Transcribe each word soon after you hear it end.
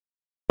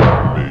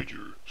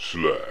Major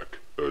Slack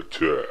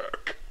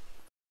Attack.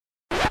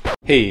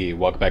 Hey,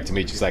 welcome back to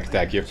Major Slack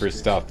Attack, your first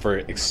stop for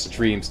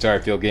extreme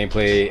Starfield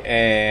gameplay,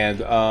 and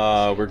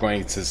we're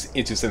going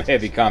into some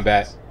heavy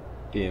combat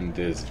in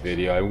this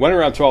video. I went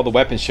around to all the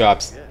weapon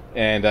shops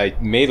and I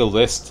made a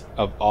list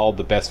of all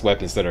the best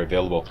weapons that are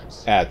available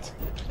at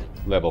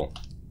level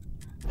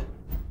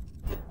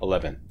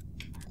 11.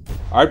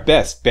 Our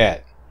best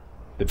bet,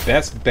 the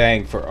best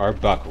bang for our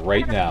buck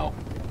right now,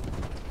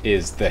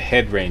 is the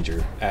Head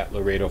Ranger at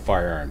Laredo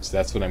Firearms.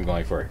 That's what I'm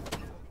going for.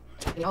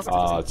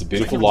 It's a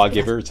beautiful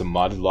lawgiver. It's a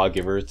modded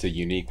lawgiver. It's a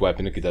unique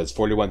weapon. It does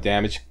 41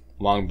 damage.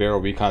 Long barrel,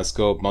 recon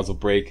scope, muzzle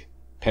brake,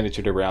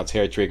 penetrative rounds,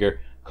 hair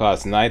trigger.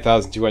 Costs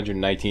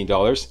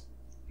 $9,219,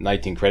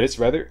 19 credits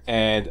rather.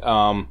 And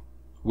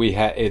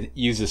it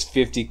uses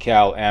 50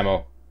 cal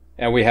ammo,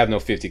 and we have no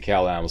 50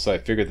 cal ammo. So I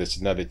figured there's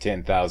another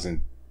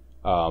 10,000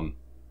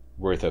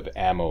 worth of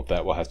ammo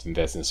that we'll have to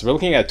invest in. So we're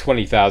looking at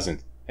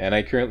 20,000, and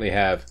I currently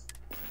have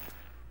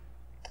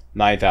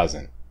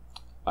 9,000.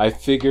 I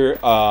figure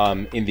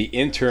in the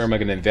interim I'm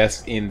going to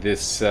invest in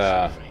this.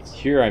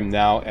 Here I'm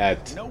now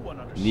at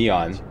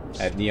Neon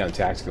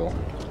Tactical.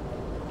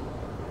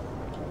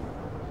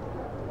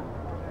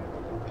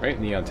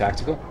 Right, Neon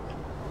Tactical.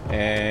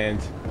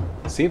 And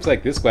it seems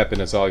like this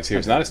weapon is always here.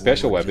 It's not a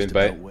special weapon,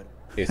 but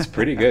it's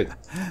pretty good.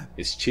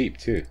 It's cheap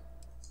too.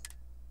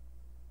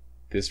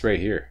 This right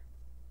here.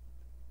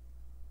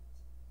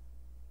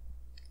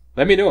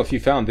 Let me know if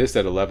you found this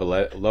at a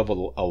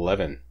level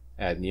 11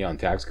 at Neon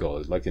Tactical.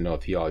 I'd like to know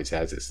if he always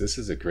has this. This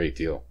is a great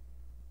deal.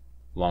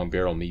 Long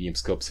barrel, medium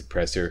scope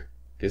suppressor.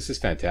 This is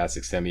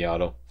fantastic.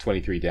 Semi-auto,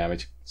 23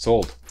 damage.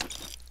 Sold.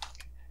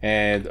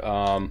 And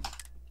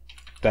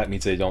that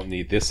means I don't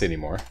need this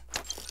anymore.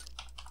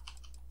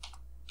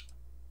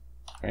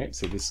 Alright,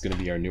 so this is going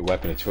to be our new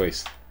weapon of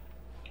choice.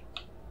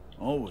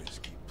 Always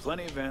keep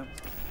plenty of ammo.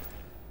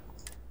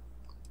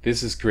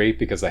 This is great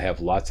because I have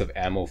lots of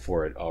ammo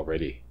for it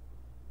already.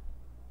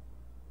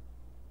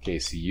 Okay,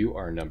 so you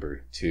are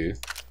number 2,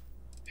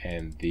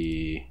 and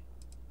the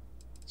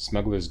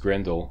Smuggler's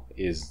Grendel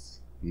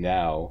is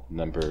now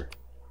number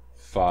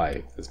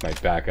 5. That's my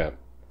backup.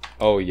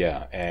 Oh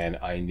yeah, and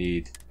I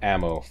need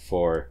ammo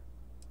for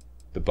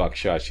the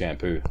buckshot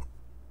shampoo.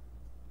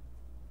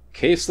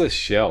 Caseless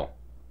shell.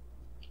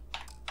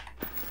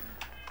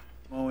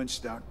 Oh, in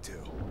stock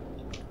too.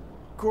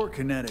 Core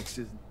kinetics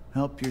is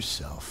help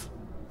yourself.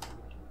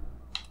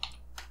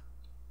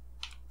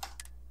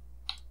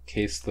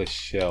 Caseless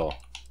shell.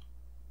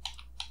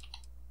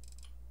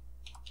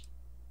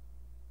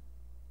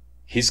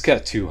 He's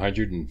got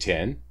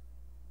 210.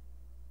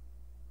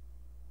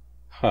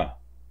 Huh.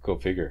 Go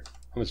figure.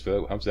 How much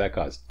does that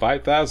cost?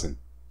 5,000.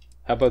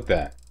 How about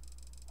that?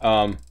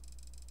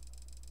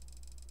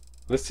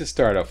 Let's just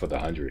start off with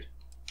 100.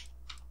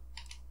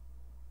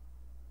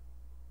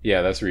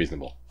 Yeah, that's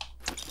reasonable.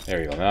 There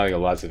we go. Now I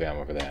got lots of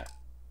ammo for that.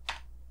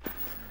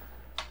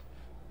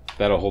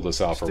 That'll hold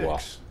us off for a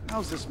while.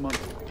 How's this month?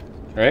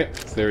 Alright,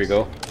 so there we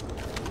go.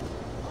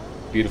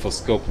 Beautiful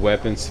scope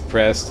weapon,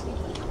 suppressed.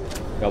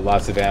 Got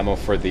lots of ammo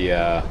for the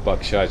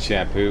buckshot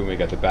shampoo. We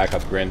got the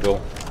backup Grendel.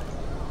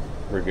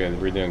 We're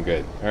good. We're doing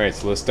good. Alright,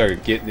 so let's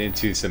start getting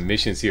into some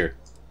missions here.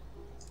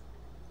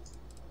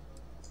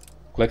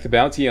 Collect the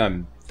bounty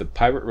on the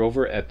pirate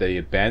rover at the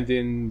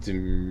abandoned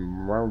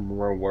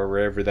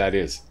wherever that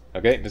is.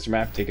 Okay, Mr.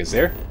 Map, take us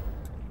there.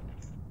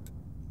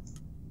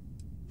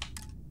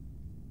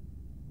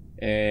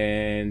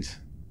 And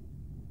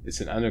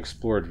it's an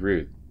unexplored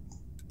route.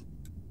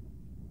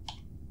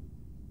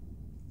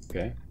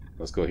 Okay.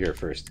 Let's go here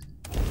first.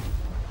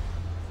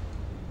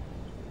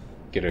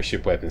 Get our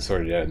ship weapon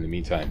sorted out in the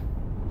meantime.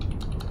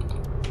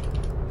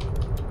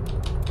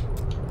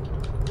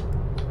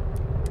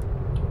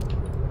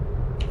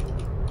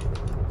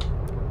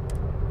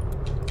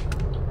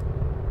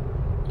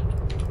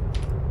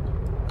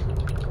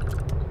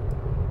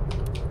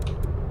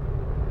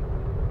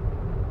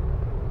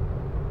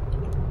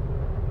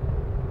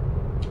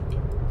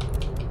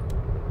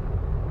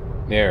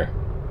 There.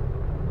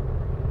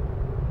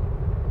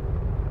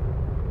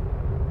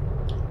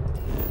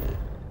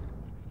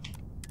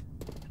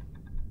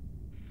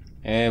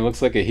 And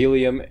looks like a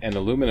helium and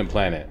aluminum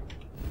planet.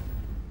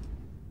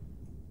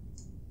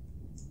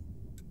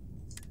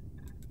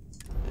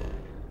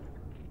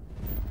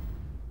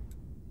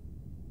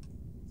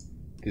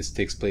 This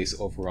takes place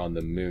over on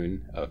the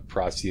moon of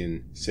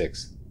Procyon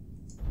 6.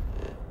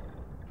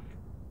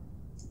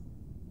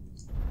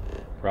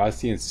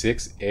 Procyon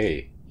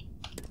 6A.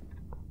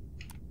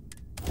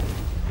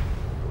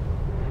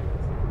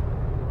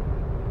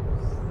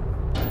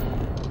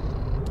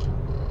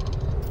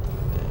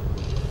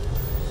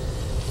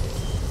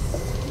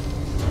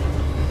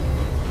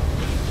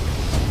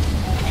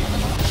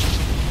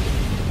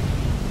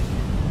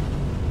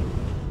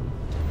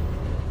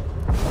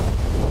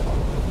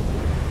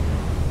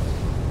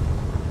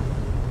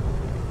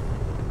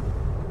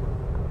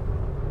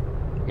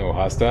 No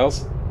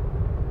hostiles? Do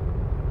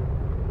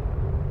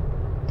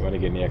I want to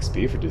get any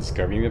XP for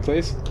discovering the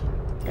place?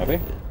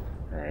 Nothing?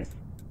 Alright.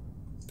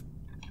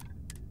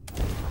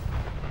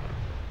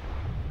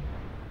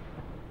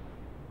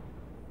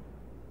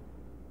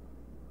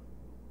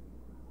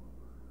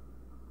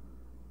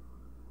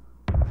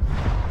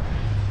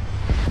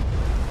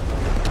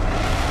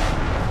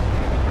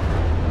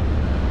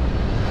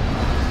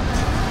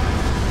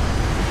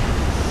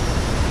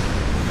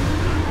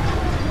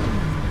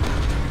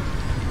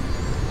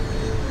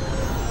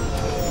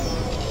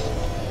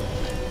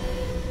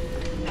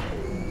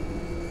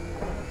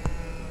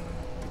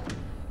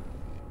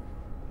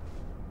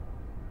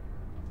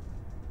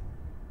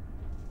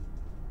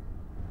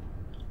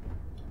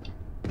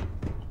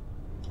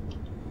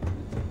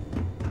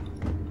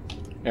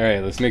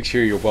 Alright, let's make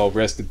sure you're well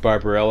rested,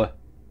 Barbarella.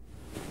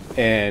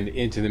 And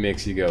into the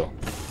mix you go.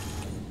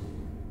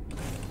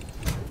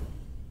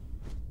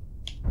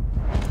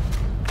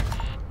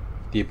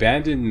 The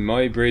abandoned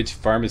Muybridge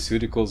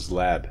Pharmaceuticals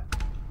lab.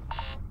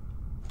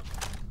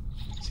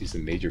 See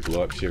some major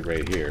blow up shit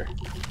right here.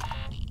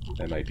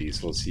 That might be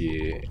useful.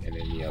 See an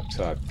enemy up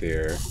top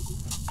there.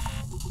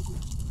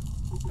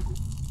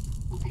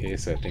 Okay,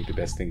 so I think the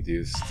best thing to do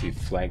is to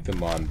flank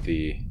them on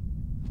the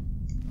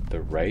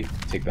right.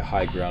 Take the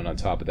high ground on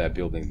top of that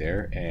building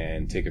there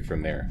and take it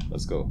from there.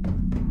 Let's go.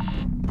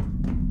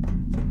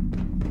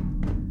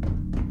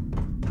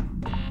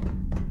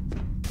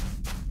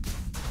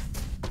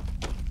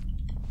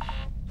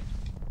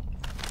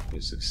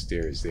 There's some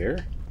stairs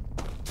there.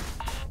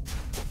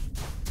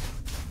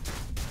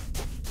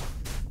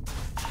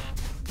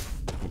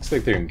 Looks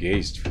like they're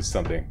engaged with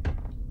something.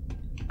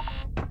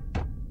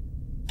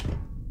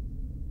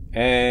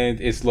 And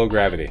it's low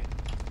gravity.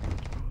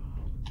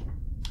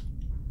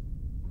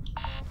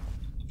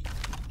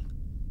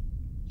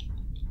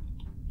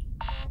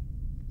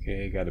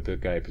 Okay, got a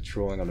big guy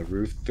patrolling on the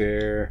roof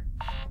there.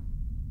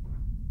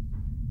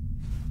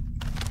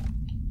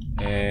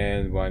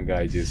 And one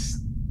guy just...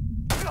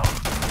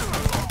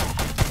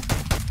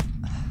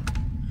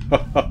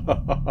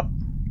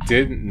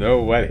 didn't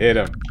know what hit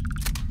him.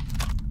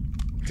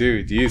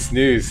 Dude, you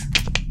snooze,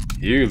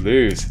 you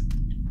lose.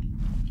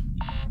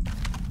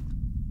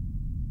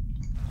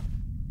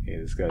 Okay,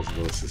 this guy's a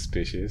little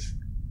suspicious.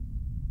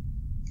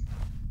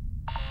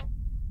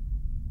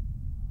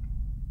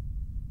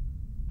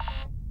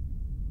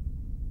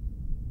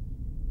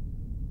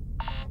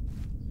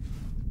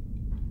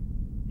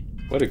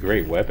 What a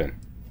great weapon.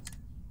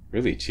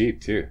 Really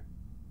cheap, too.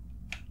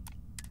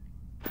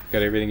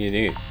 Got everything you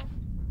need.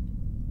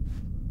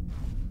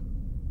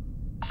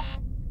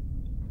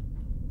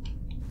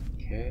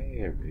 Okay,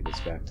 everybody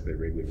goes back to their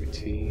regular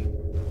routine.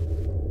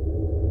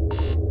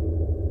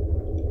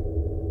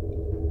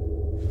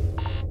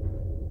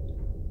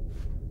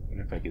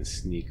 Wonder if I can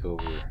sneak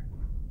over.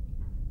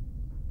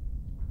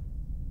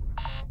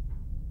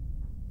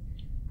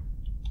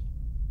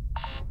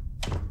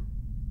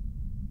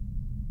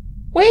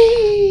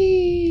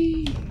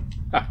 Whee!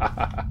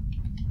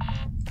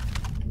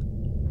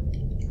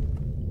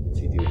 What's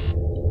he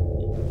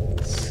doing?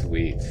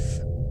 Sweet.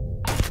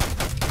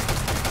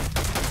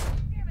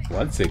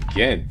 Once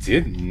again,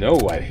 didn't know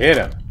what hit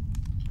him.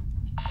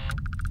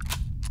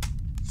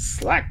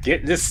 Slack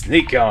getting the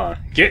sneak on.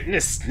 Getting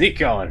the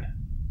sneak on.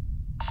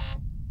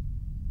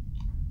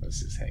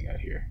 Let's just hang out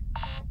here.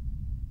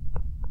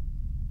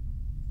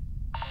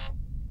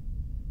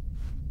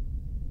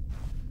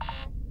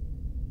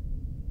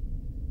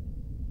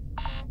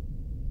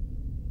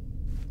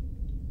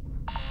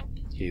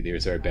 Okay,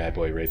 there's our bad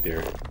boy right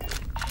there.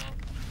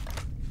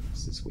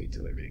 Let's just wait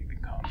till everything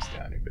calms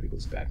down. Everybody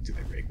goes back to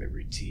their regular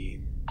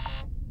routine.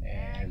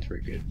 And we're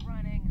good.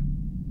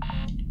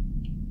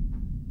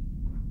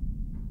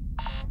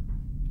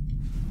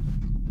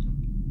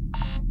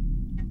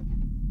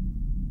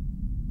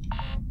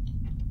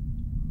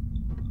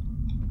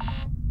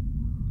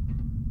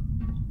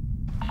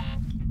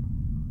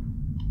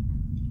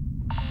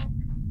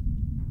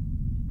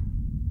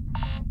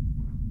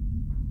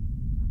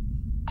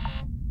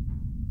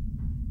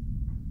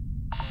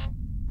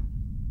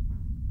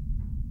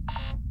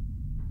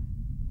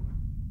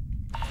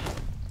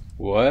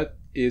 What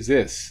is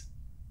this?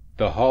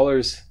 The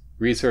hauler's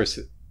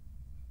resources.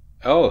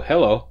 Oh,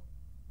 hello.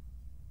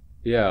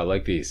 Yeah, I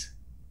like these.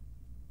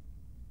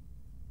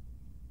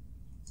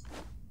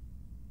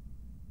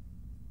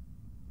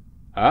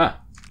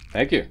 Ah,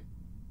 thank you.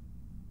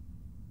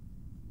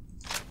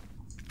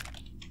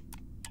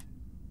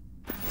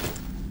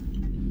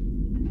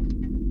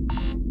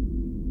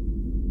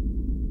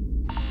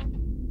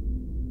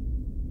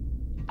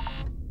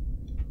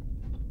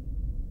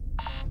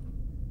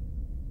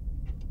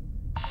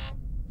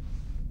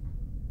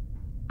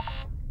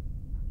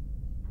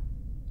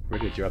 Where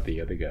did I drop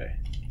the other guy?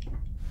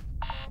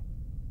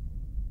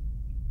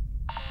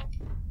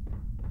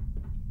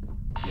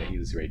 Yeah, he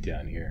was right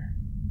down here.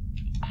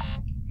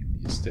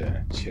 Just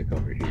check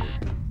over here.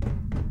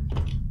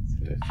 It's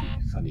got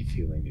a funny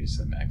feeling there's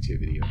some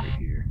activity over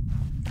here.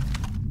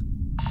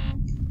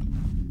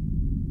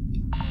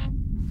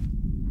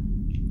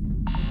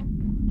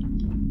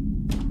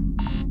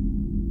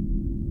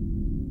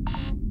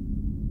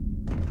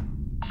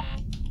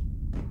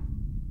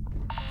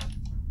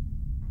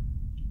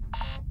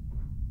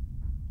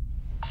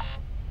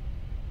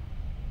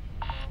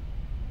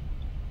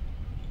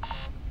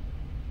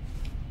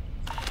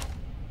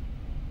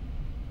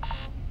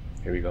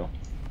 Here we go.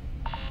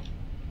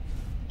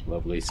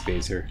 Lovely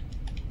spacer.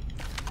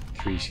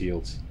 3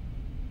 shields.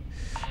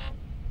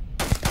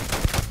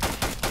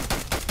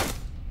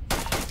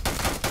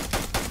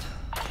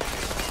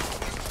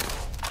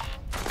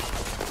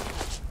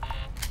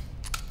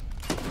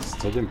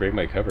 Still didn't break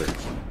my cover.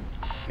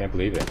 Can't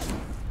believe it.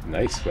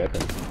 Nice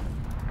weapon.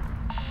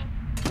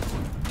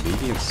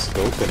 Medium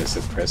scope and a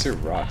suppressor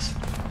rocks.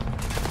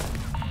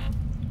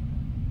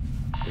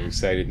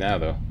 excited now,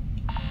 though.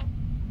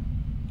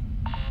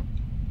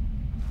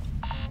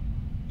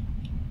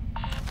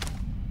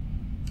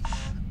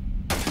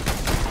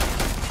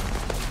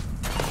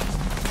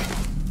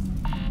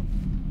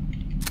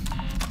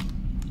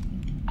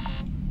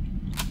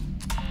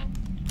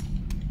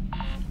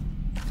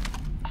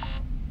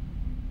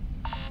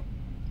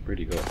 Where'd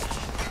he go?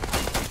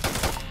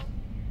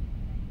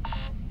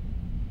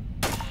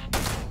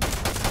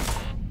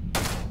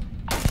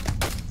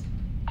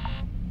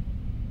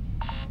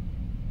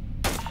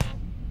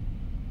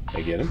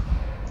 I get him.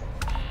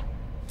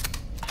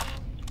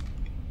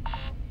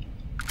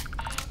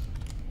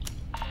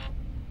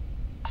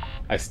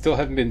 I still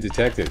haven't been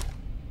detected.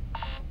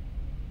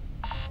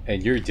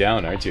 And you're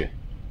down, aren't you?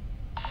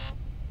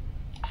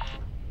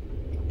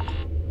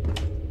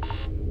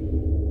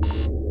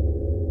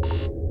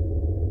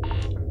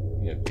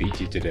 I'm gonna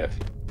beat you to death.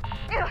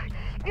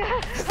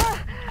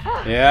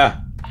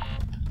 Yeah.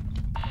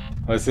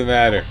 What's the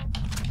matter?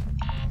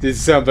 Did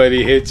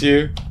somebody hit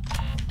you?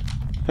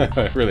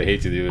 I really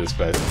hate to do this,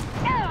 but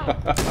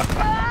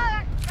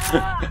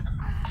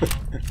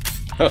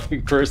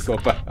nothing personal.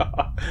 But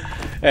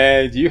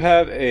and you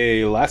have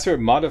a laser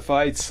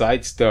modified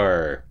side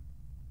star,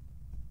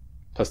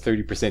 plus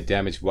 30%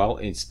 damage while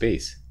in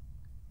space.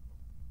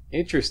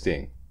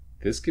 Interesting.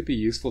 This could be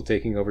useful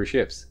taking over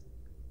ships.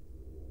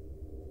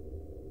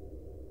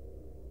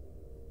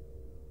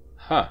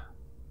 Huh.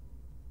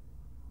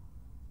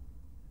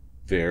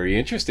 Very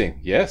interesting.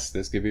 Yes,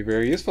 this could be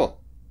very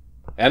useful.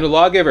 And a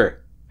lawgiver.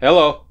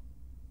 Hello.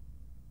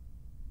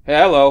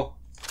 Hello.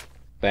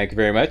 Thank you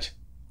very much.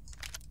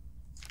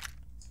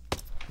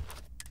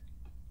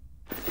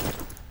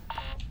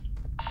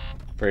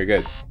 Very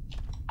good.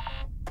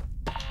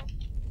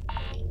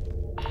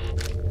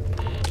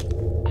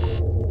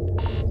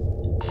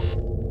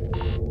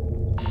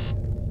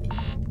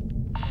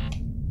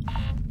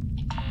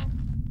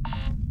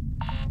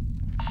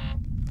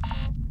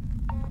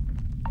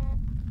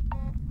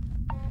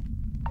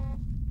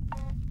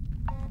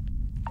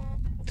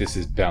 This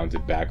is bound to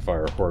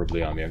backfire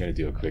horribly on me. I'm going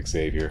to do a quick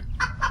save here.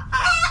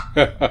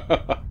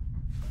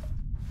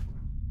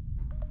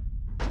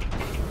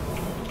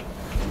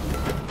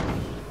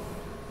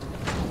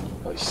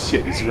 Oh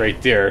shit, he's right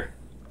there.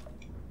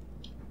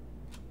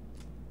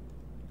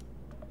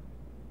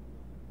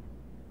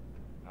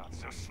 Not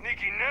so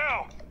sneaky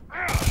now.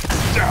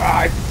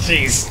 Ah,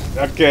 jeez.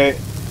 Okay.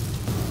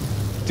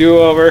 Do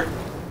over.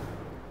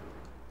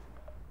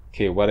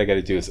 Okay, what I got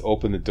to do is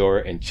open the door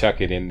and chuck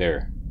it in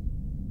there.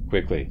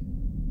 Quickly.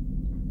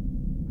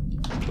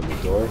 Open the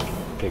door,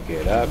 pick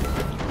it up,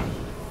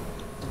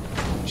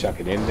 chuck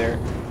it in there.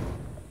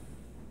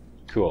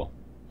 Cool.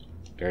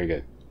 Very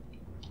good.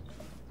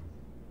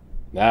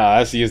 Now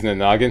that's using the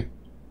noggin.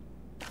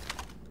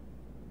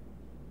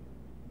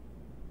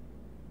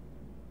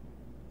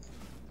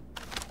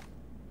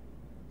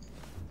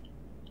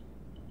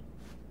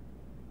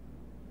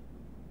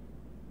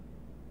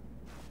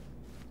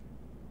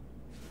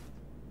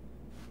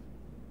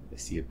 I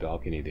see a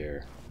balcony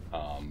there.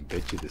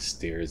 Bet you the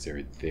stairs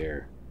are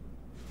there.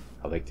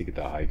 I'd like to get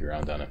the high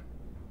ground on him.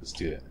 Let's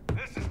do it.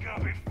 This is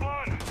gonna be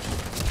fun.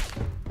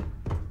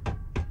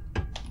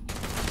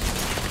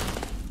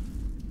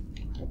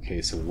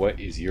 Okay, so what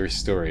is your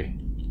story?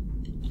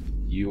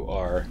 You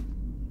are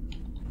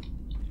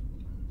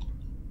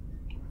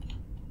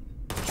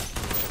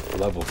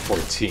level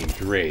 14.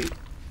 Great.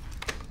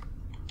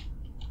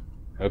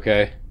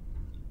 Okay.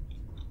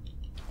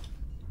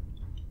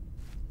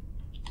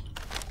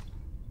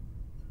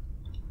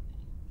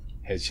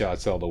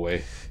 Headshots all the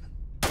way.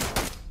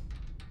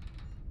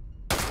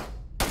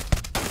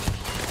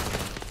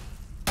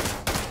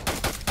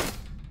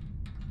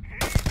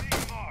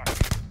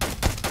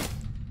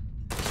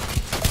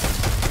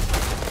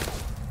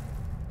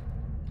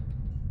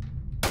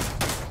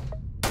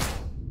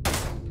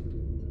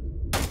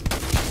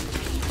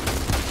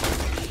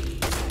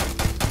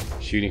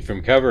 Shooting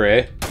from cover,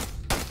 eh?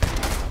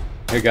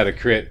 I got a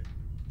crit.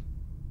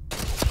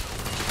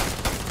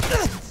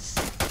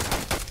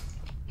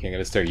 Okay, I'm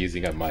gonna start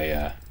using up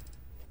my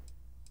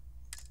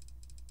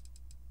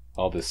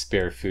all the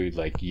spare food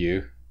like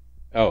you.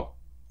 Oh.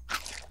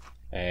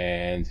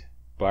 And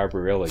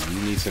Barbarella, you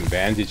need some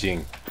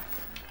bandaging.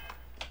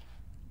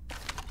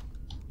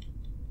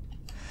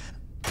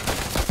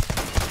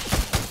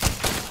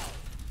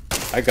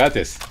 I got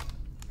this.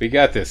 We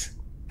got this.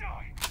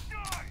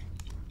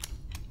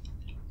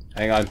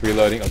 Hang on,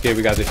 reloading. Okay,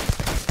 we got this.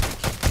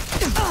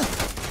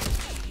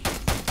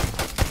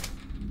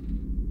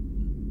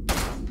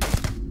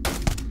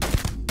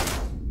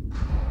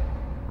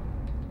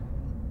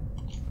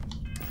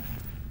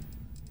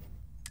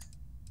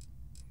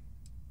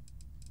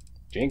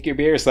 Drink your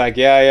beer, Slack.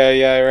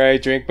 Yeah,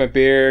 right. Drink my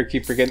beer.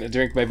 Keep forgetting to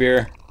drink my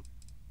beer.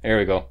 There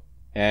we go.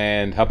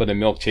 And how about a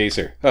milk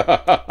chaser?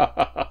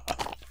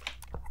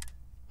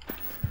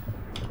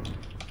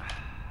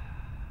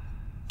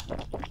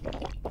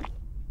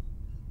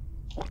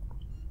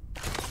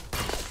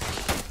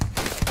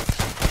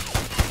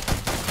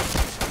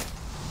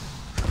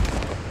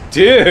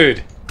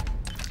 Dude!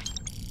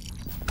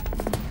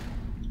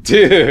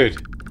 Dude!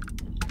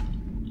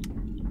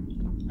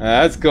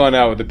 That's going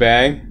out with a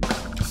bang.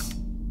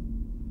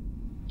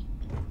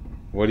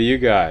 What do you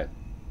got?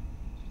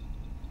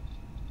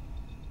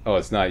 Oh,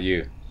 it's not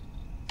you.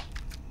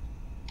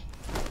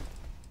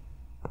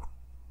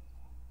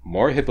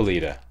 More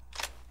Hippolyta.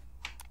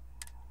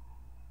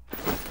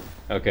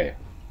 Okay.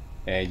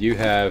 And you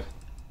have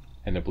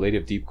an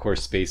ablative deep core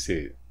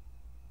spacesuit.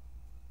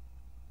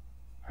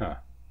 Huh.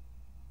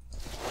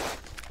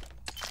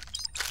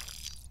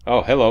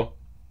 Oh, hello.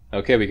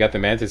 Okay, we got the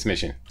Mantis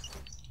mission.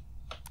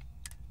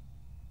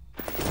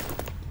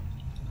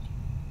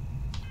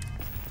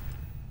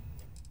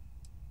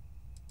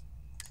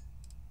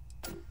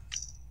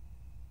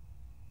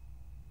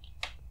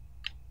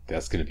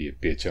 That's gonna be a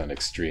bitch on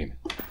extreme.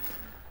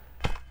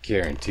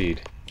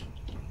 Guaranteed.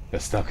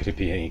 That's not gonna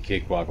be any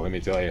cakewalk, let me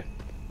tell you.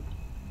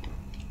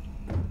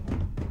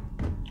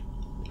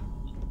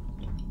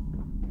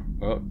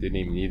 Oh, didn't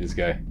even need this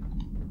guy.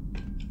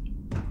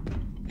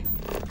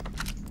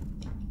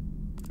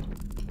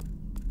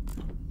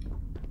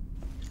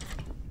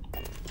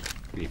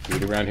 Any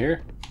food around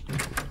here?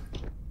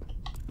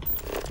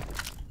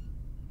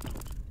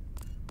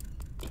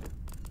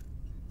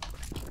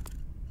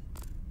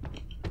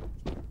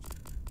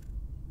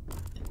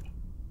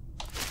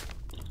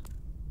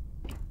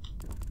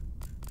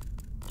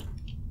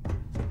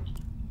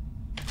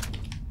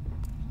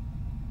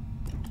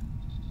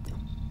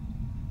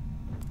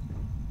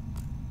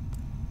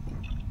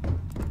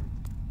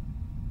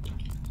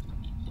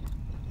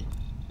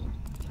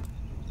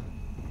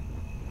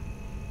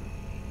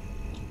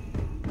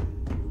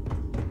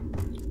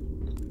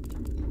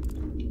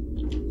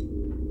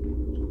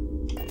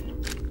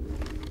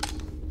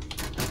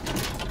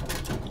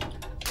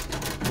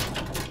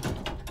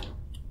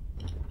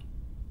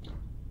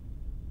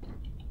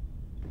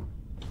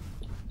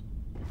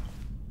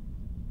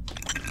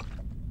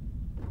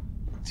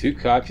 Two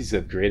copies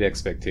of Great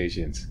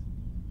Expectations.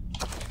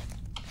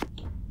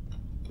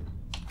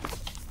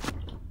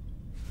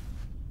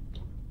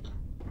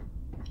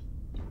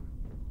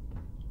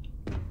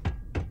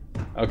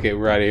 Okay,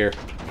 we're out of here.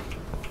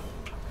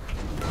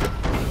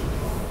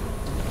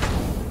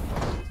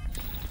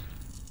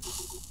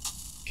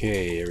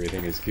 Okay,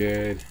 everything is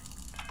good.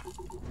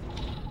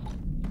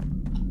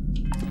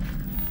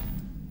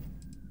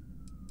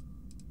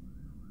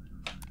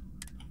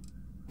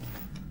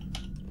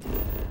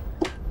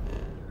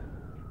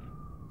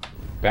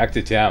 Back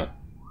to town.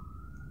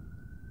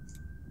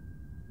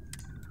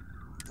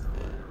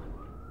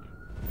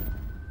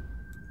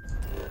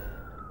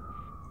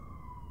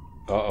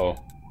 Uh-oh.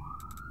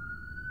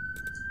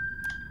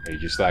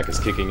 Major Slack is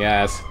kicking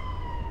ass.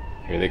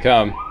 Here they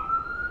come.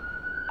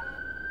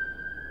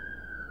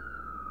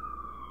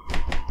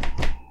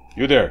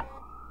 You there.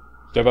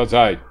 Step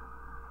outside.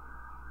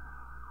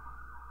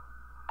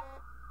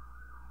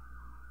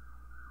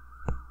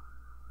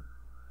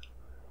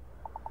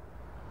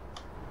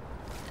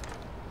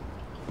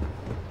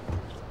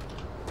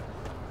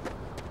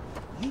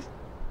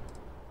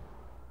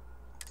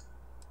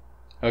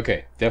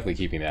 Okay, definitely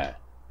keeping that.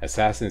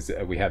 Assassins,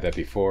 we had that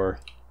before.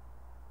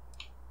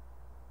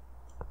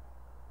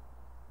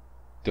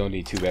 Don't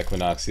need 2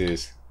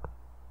 Equinoxes.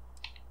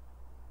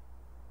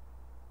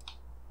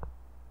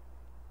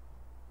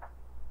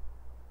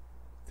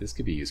 This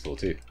could be useful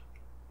too.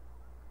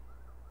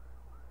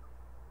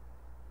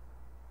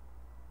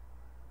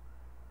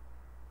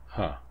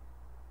 Huh.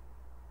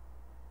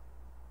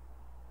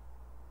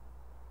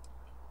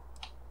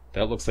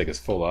 That looks like it's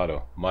full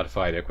auto.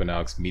 Modified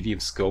Equinox, medium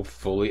scope,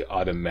 fully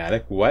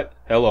automatic. What?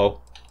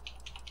 Hello.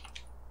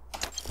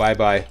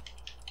 Bye-bye.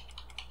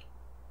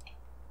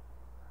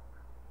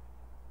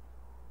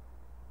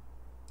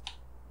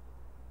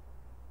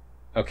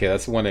 Okay,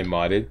 that's the one I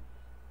modded.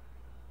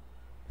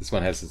 This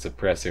one has a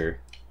suppressor.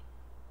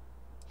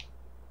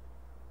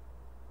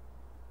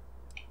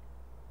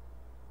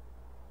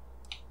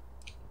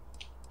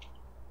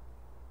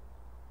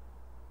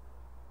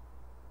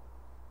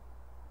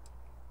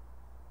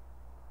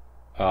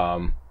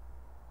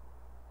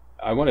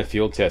 I want to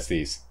field test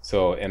these.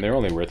 So, and they're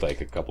only worth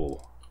like a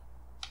couple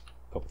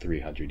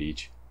 300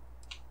 each.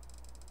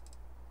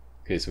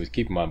 Okay, so we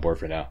keep them on board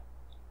for now.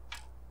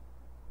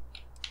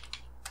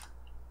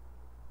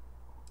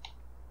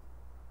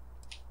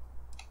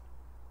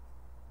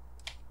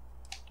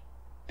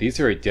 These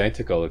are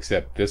identical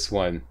except this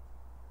one.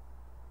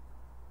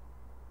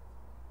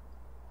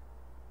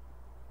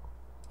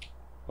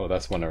 Oh,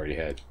 that's one I already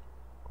had.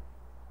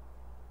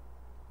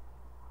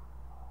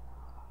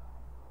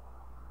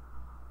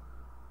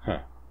 Huh.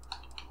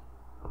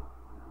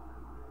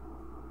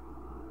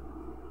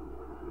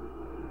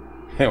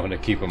 I want to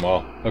keep them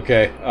all.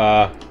 Okay,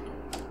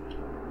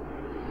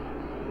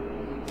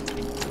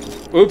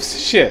 oops,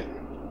 shit.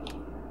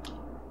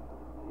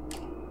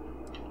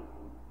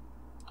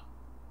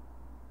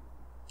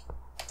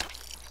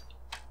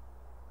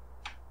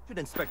 Should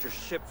inspect your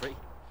ship for...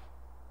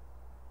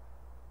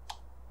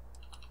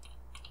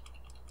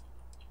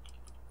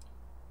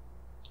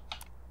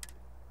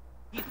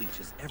 Heat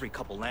leeches every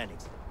couple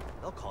landings.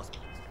 They'll cause...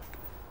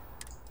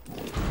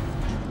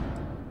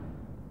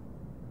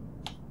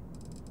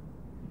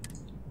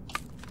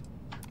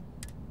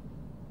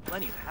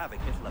 Plenty of havoc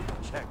if left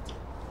unchecked.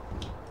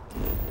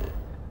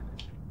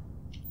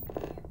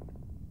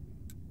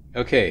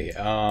 Okay,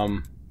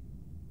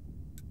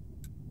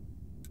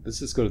 let's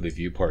just go to the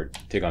view part,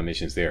 take on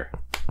missions there.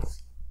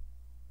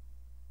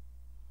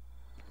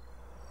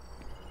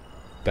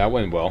 That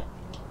went well.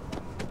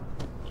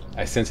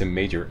 I sense a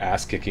major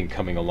ass kicking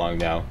coming along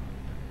now.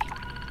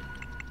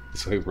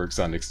 This way it works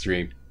on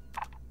extreme.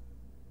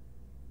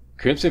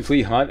 Crimson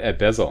Fleet Hunt at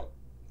Bezel.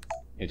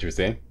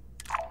 Interesting.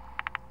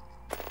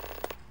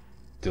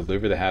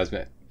 Deliver the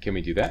hazmat. Can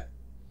we do that?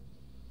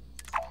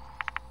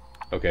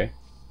 Okay.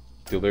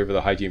 Deliver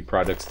the hygiene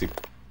products to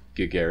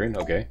Gagarin.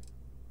 Okay.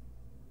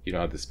 You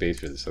don't have the space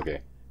for this.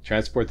 Okay.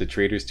 Transport the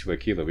traders to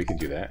Aquila. We can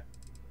do that.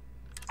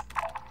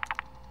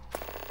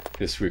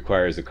 This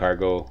requires a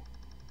cargo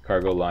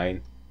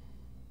line.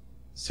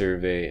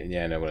 Survey.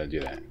 Yeah, I want to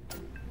do that.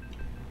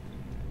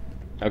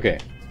 Okay.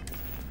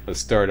 Let's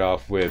start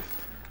off with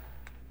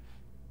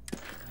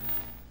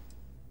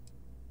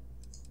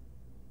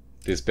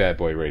this bad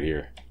boy right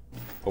here.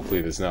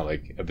 Hopefully there's not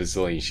like a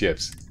bazillion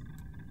ships.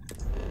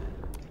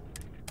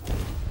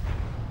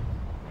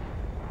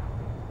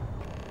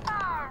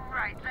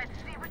 Alright, let's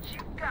see what you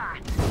got.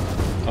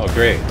 Oh,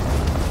 great.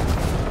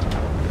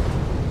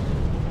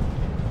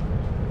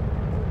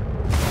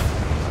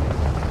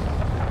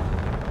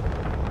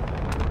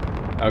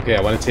 Okay,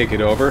 I want to take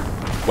it over,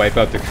 wipe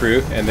out the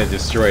crew, and then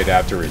destroy it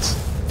afterwards.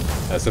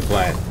 That's the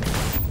plan.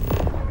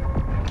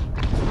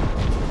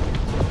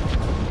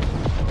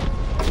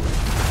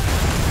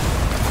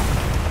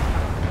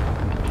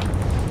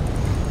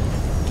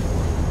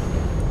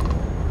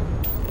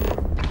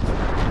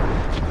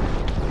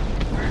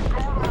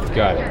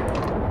 Got it.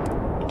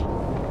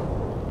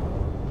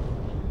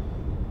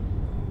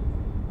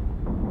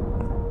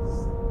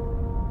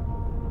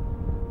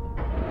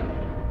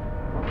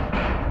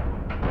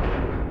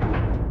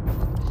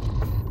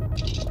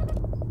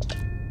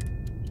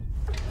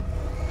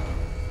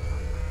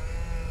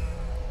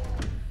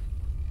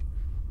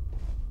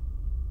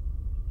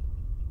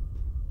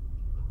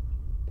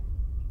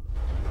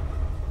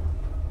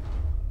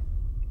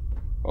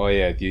 Oh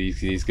yeah,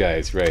 these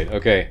guys, right.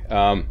 Okay,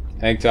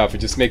 Hank Top, for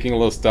just making a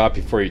little stop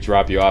before he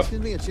drop you off.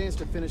 Give me a chance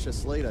to finish a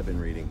slate I've been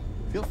reading.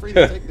 Feel free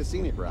to take the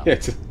scenic route. Yeah,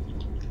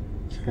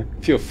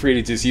 feel free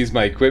to just use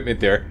my equipment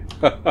there.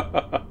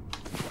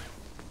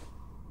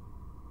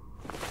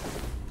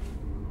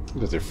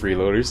 Those are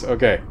freeloaders.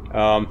 Okay.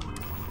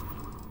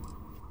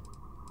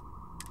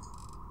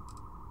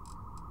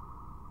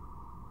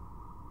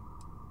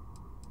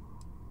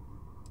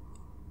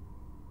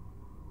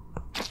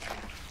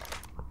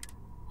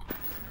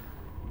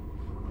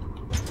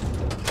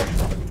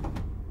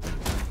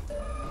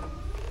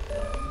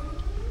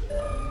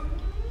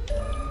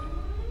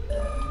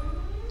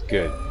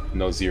 Good.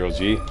 No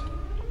 0G.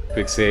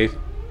 Quick save.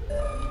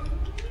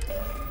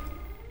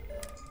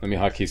 Let me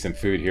hotkey some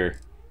food here.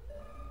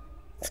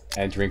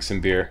 And drink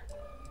some beer.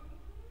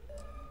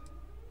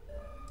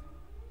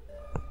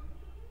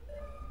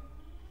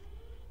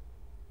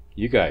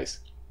 You guys.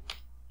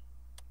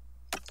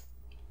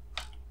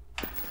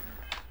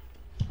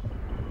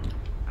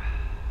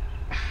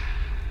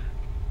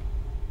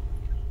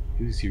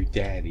 Who's your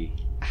daddy?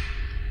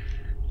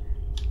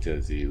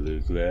 Does he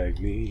look like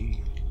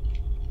me?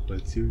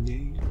 What's your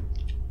name?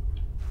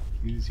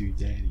 Who's your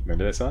daddy?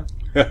 Remember that song?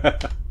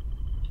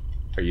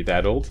 Are you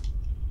that old?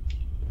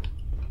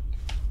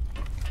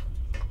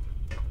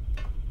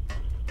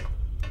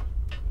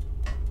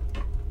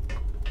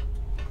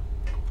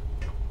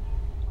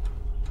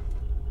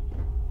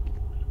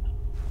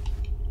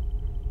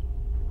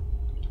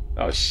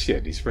 Oh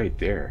shit, he's right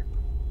there.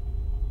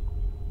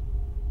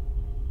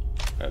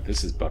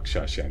 This is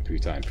buckshot shampoo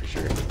time for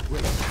sure.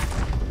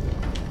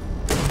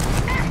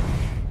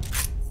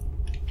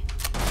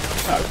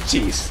 Oh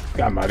jeez,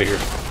 I'm out of here.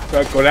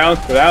 Go down,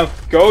 go down,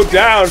 go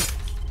down!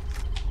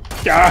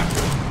 Ah.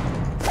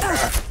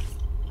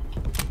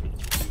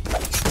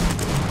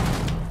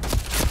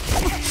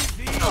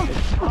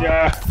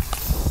 Yeah.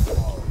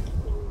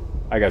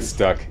 I got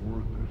stuck.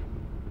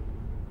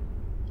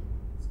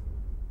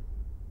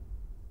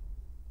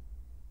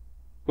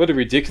 What a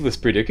ridiculous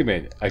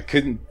predicament. I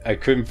couldn't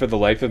for the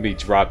life of me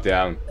drop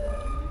down.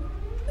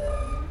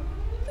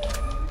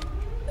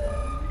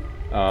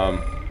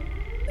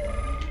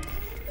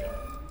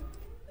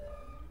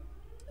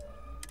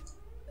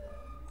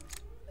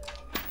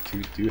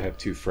 Do have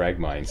 2 frag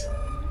mines.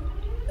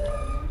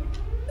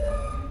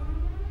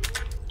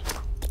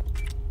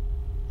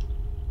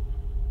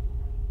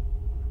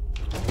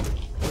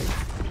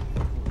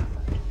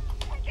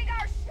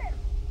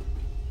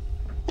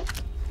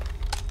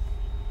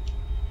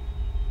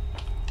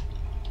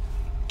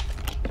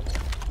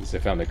 At least I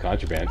found the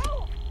contraband.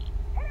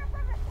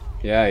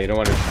 Yeah, you don't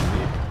want to.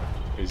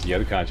 Here's the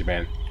other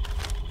contraband.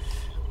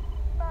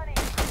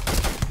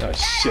 Oh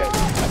shit.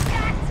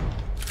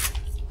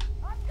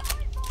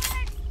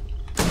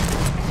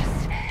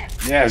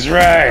 Yeah, that's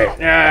right.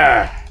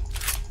 Yeah.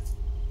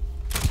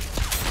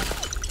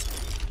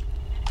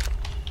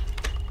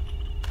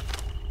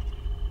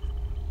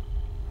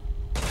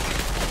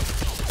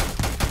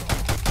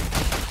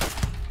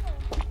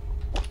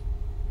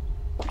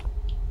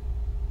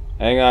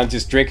 Hang on,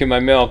 just drinking my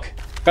milk.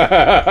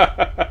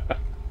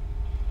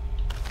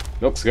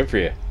 Milk's good for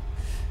you.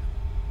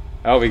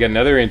 Oh, we got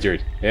another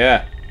injured.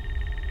 Yeah.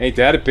 Ain't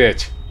that a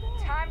bitch?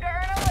 Time to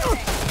earn a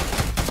living.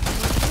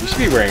 You should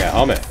be wearing a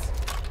helmet.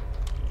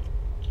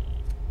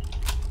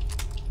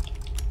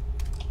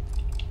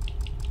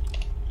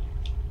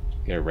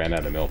 Yeah, ran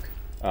out of milk.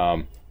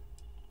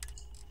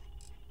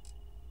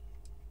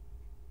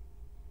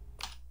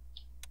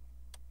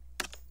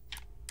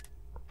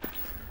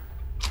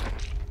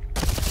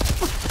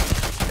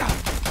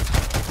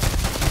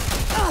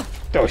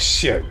 Oh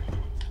shit.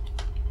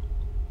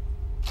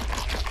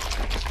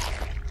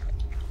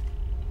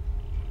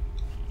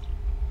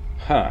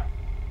 Huh.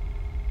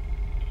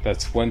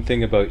 That's one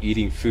thing about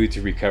eating food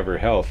to recover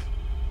health.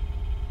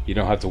 You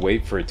don't have to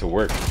wait for it to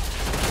work.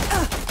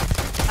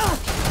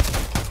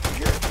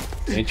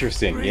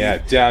 Interesting. Yeah,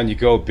 down you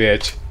go,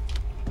 bitch.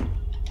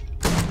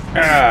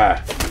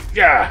 Ah!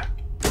 Yeah!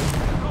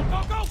 Go,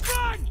 go, go,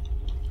 run!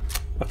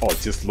 Oh,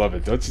 just love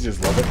it. Don't you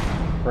just love it?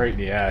 Right in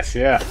the ass,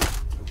 yeah.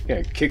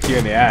 Yeah, kick you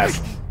in the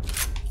ass.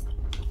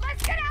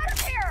 Let's get out of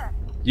here.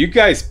 You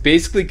guys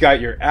basically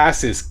got your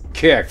asses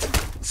kicked.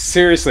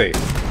 Seriously.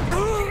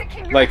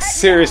 Like,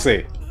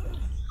 seriously.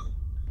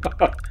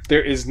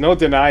 There is no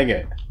denying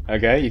it.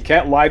 Okay? You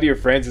can't lie to your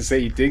friends and say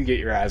you didn't get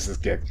your asses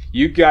kicked.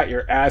 You got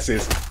your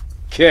asses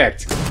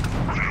kicked.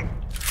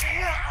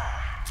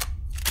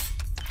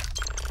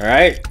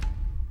 Alright?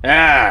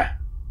 Ah!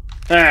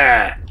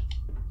 Ah!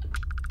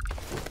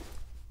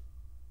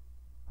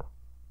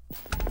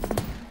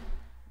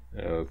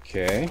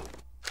 Okay.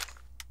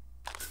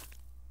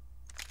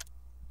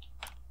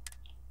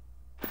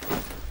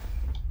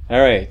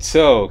 Alright,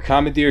 so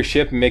commandeer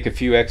ship and make a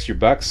few extra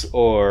bucks,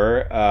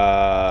 or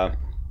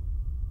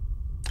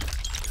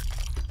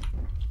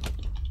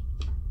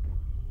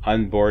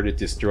unboard it,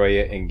 destroy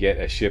it, and get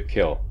a ship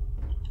kill.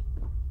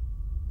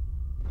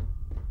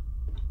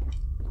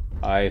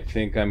 I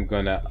think I'm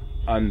gonna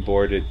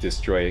unboard it,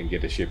 destroy it, and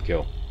get a ship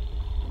kill.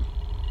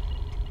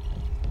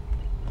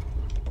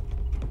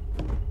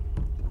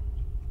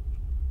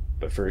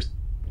 But first,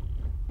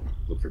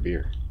 look for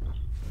beer.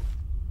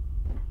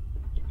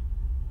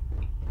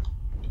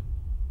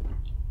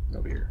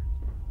 No beer.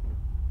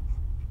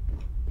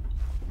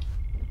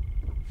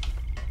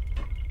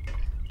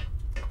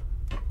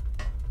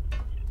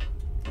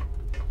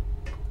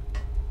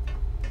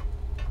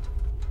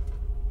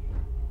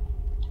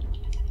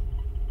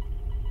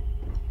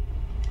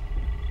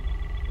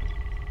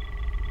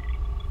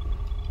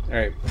 All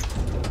right.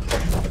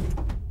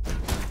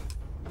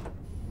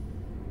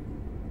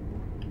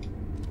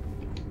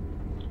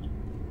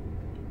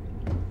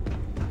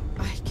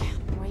 I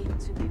can't wait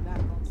to be back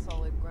on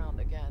solid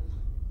ground again.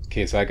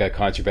 Okay, so I got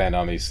contraband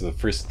on me. So the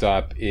first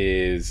stop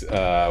is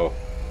I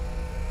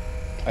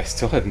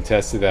still haven't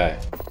tested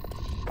that.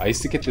 I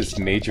used to get this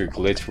major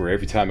glitch where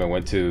every time I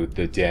went to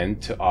the den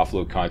to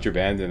offload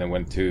contraband and I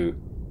went to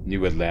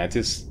New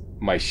Atlantis,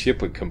 my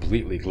ship would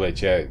completely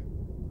glitch out.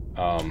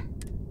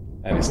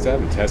 And I still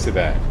haven't tested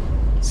that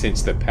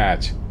since the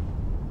patch.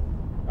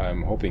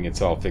 I'm hoping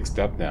it's all fixed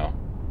up now.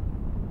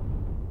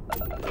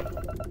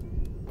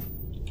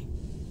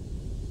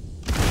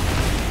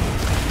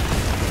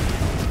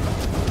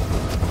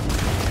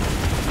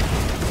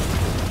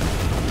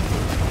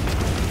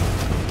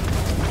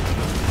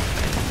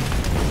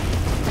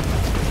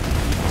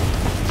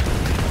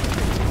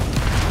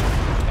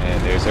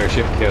 And there's our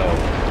ship kill.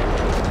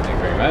 Thank you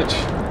very much.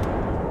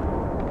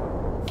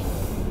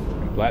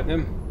 And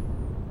platinum.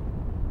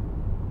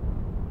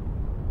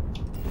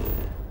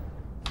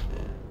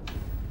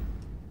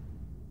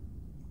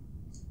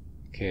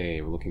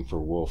 Okay, we're looking for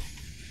wolf.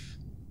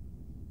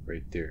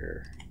 Right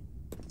there.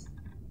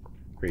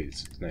 Great,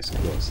 it's nice and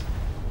close.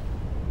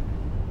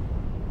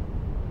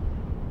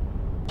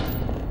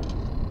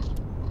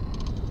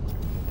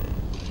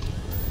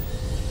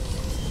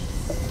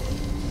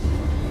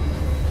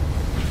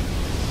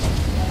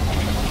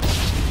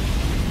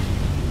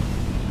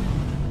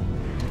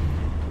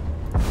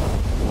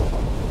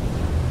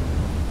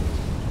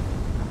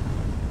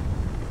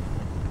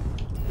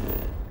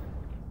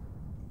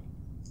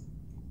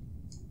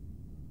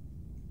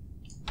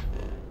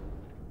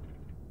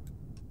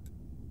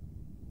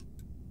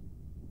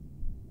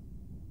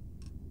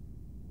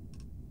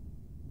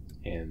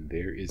 And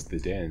there is the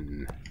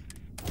den.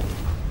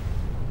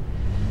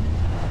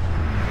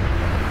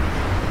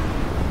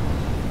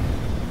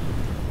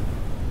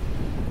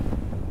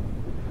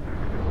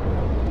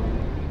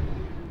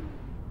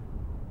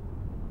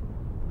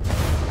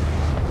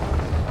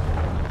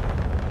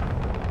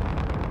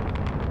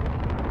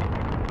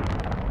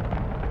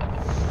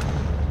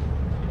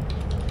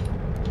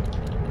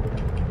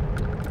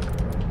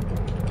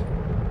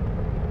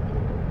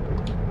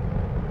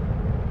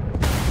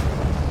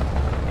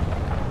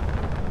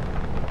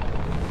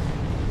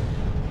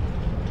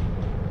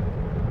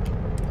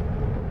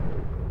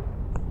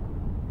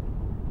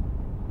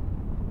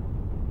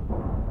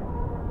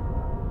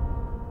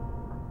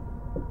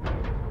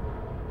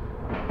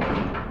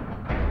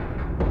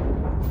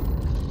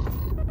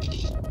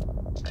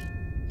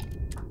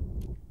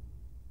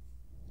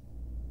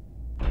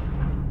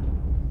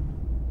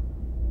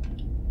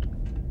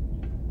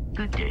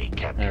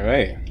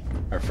 Alright.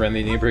 Our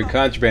friendly neighborhood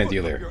contraband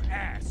dealer.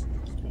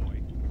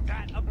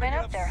 Been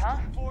up there, huh?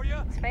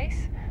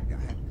 Space?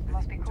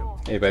 Must be cool.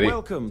 Hey, buddy.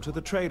 Welcome to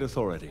the Trade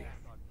Authority.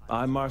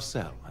 I'm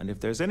Marcel, and if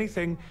there's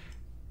anything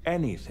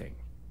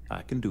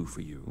I can do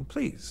for you,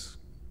 please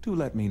do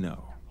let me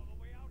know.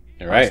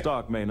 Our Alright.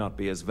 stock may not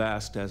be as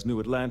vast as New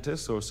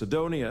Atlantis or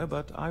Sidonia,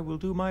 but I will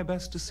do my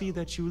best to see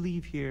that you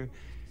leave here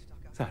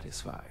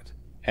satisfied.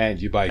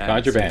 And you buy That's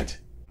contraband. it.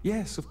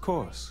 Yes, of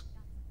course.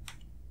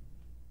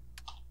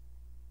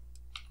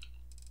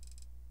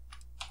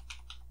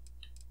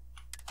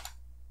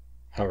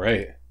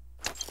 Alright.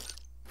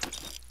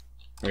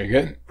 Very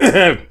good.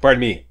 Pardon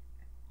me.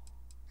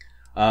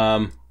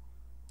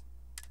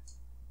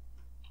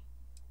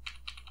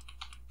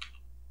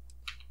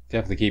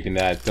 Definitely keeping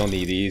that. Don't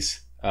need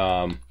these.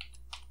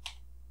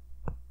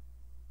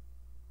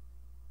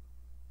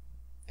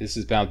 This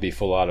is bound to be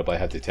full auto, but I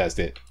have to test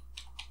it.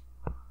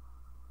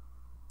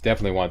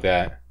 Definitely want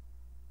that.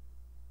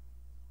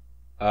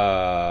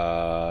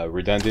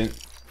 Redundant.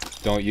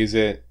 Don't use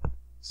it.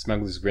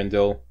 Smuggler's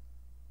Grindle.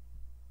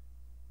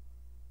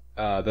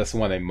 That's the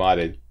one I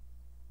modded.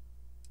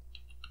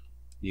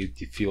 Need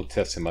to field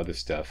test some other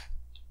stuff.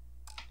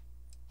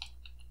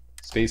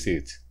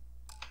 Spacesuits.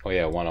 Oh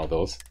yeah, I want all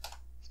those.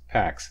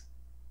 Packs.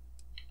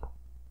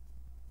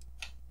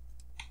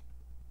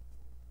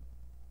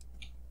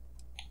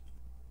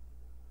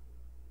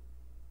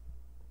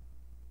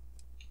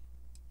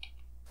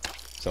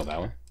 Sell that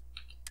one.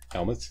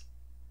 Helmets.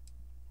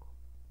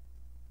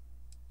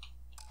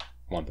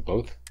 Want the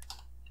both.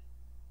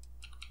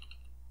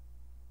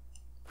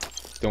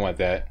 Don't want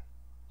that.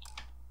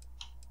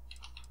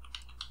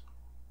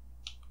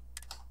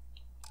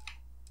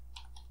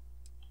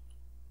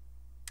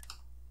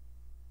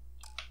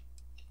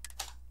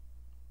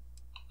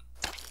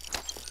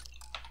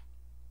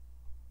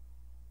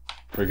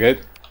 We're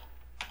good.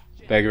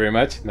 Thank you very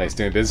much. Nice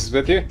doing business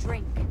with you.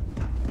 Drink.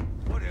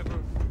 Whatever.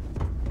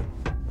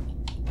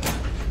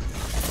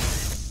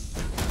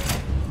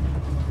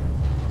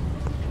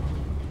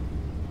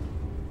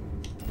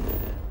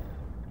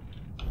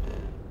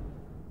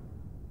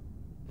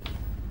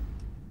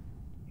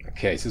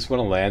 Okay, just want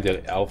to land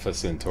at Alpha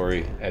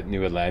Centauri at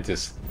New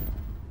Atlantis.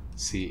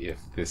 See if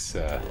this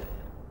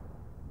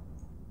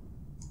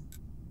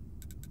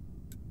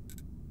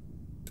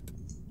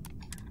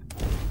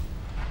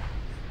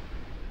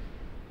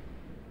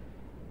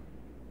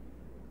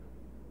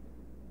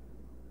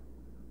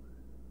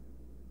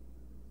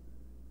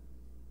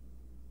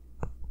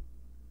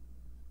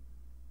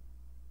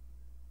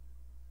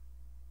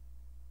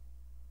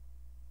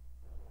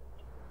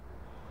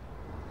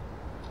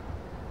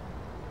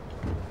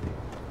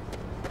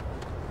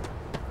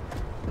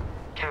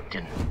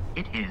Captain,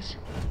 it is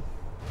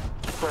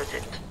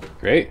pleasant.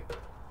 great.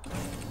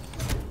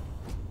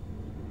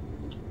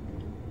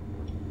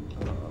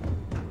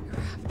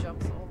 Graph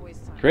jumps always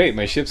time. Great,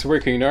 my ship's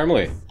working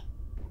normally.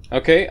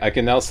 Okay, I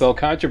can now sell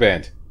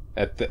contraband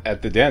at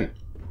the den.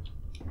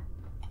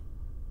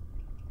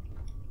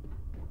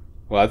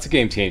 Well, that's a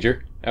game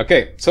changer.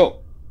 Okay,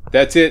 so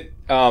that's it.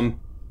 How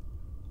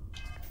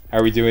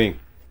are we doing?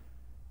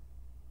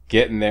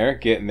 Getting there.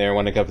 I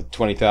want to get up to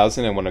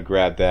 20,000. I want to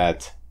grab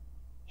that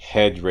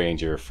Head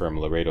Ranger from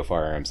Laredo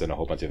Firearms and a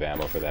whole bunch of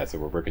ammo for that, so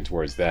we're working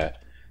towards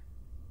that.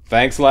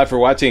 Thanks a lot for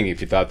watching.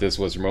 If you thought this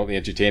was remotely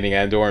entertaining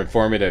and or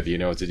informative, you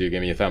know what to do.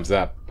 Give me a thumbs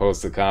up,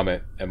 post a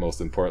comment, and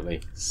most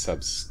importantly,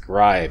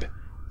 subscribe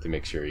to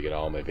make sure you get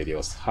all my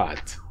videos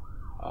hot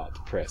off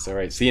the press.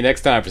 Alright, see you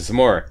next time for some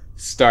more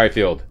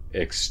Starfield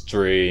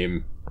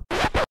Extreme.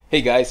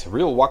 Hey guys,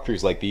 real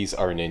walkthroughs like these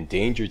are an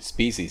endangered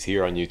species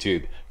here on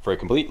YouTube. For a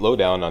complete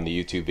lowdown on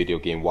the YouTube video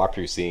game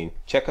walkthrough scene,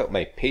 check out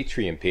my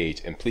Patreon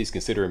page and please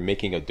consider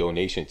making a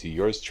donation to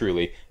yours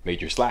truly,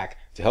 Major Slack,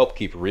 to help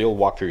keep real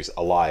walkthroughs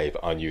alive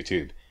on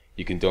YouTube.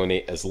 You can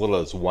donate as little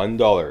as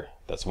 $1.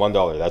 That's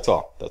 $1, that's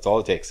all. That's all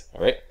it takes,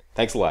 alright?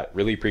 Thanks a lot,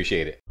 really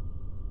appreciate it.